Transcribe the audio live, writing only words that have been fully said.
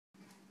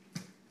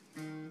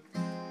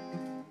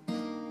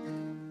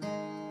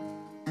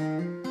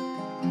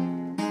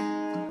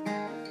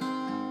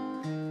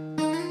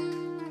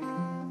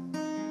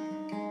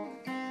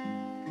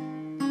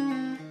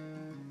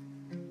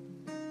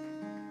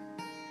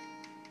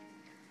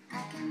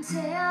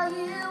tell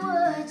you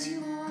what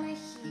you want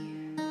to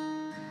hear.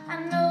 I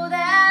know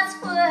that's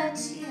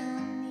what you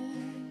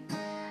need.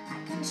 I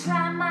can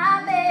try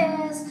my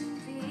best to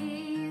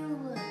feel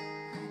what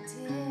I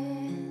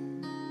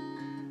did.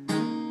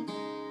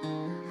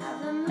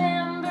 I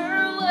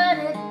remember what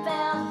it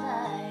felt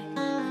like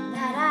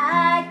that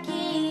I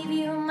gave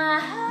you my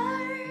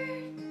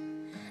heart.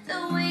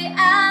 The way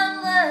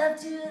I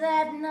loved you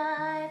that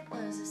night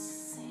was a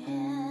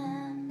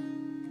sin.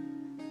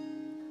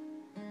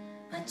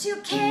 But you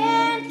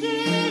can't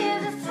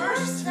give the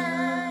first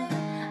time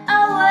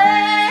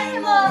away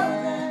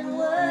more than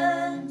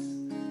once.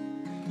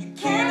 You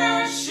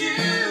cannot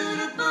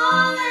shoot a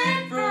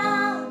bullet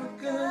from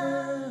a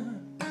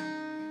gun.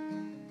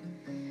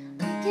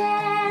 We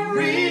can't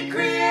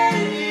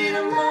recreate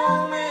a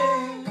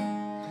moment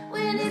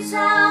when it's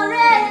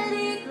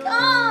already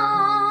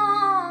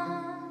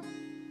gone.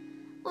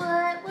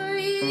 What were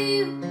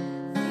you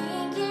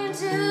thinking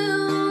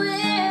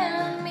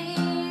doing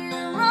me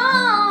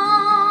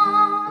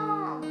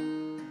wrong?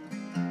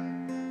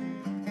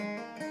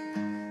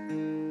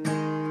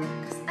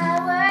 'Cause I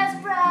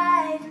was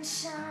bright and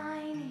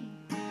shiny,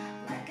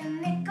 like a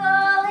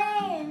nickel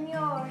in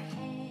your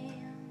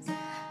hands,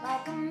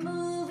 like a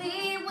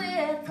movie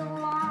with a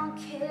long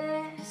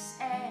kiss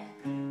at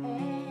the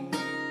end.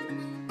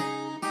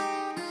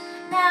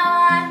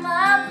 Now I'm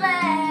a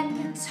black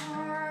and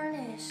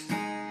tarnished.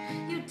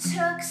 You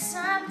took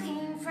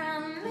something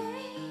from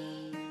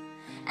me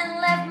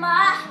and left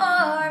my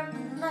heart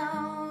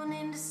blown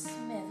into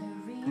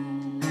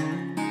smithereens.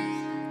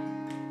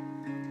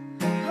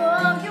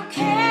 Oh, you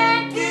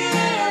can't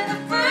give the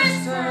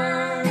first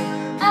time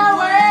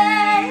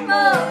away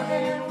more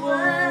than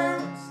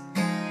once.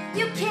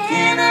 You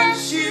cannot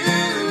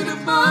shoot a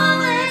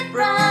bullet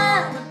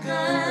from a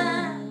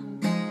gun.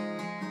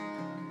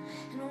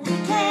 And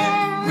we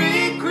can't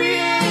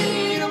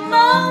recreate a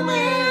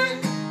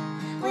moment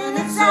when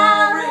it's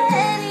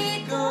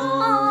already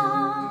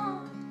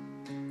gone.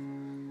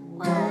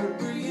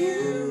 What were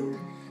you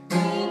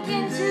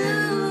thinking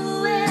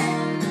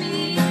doing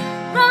me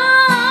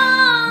wrong?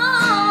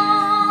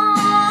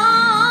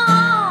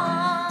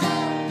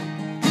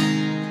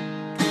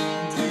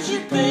 Did you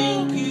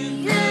think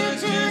you could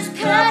just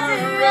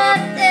cover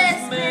up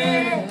this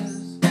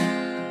mess?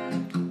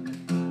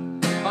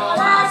 All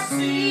I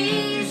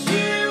see is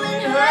you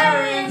and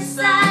her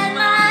inside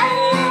my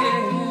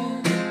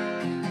head.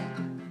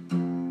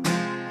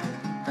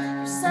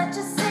 You're such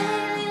a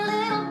silly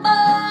little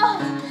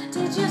boy.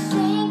 Did you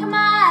think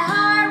my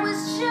heart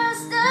was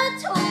just a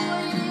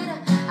toy? Did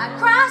I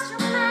cross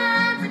your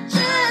mind for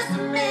just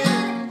a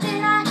minute?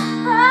 Did I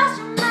cross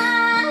your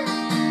mind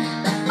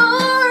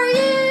before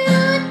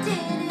you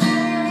did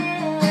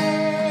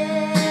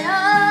it?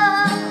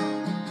 Oh.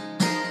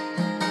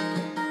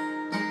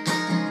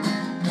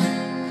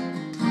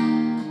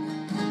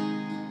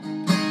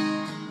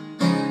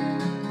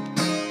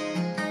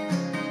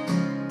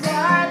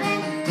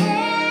 Darling, you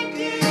can't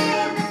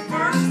give the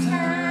first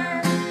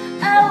time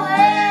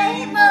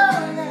away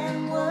more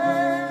than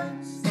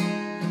once.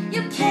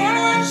 You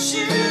cannot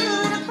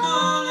shoot a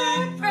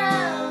bullet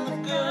from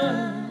a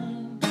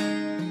gun.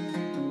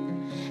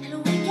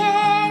 And we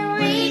can't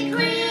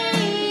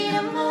recreate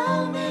a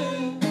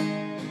moment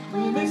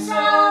when it's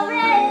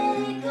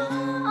already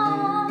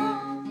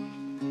gone.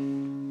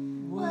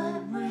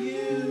 What were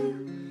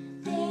you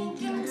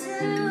thinking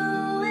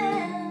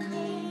doing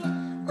me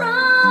wrong?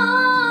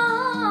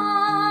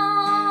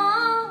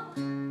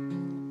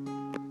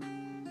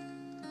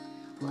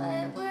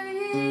 What were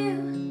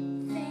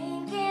you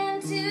thinking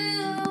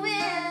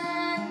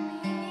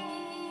doing me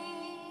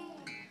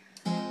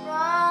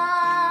wrong?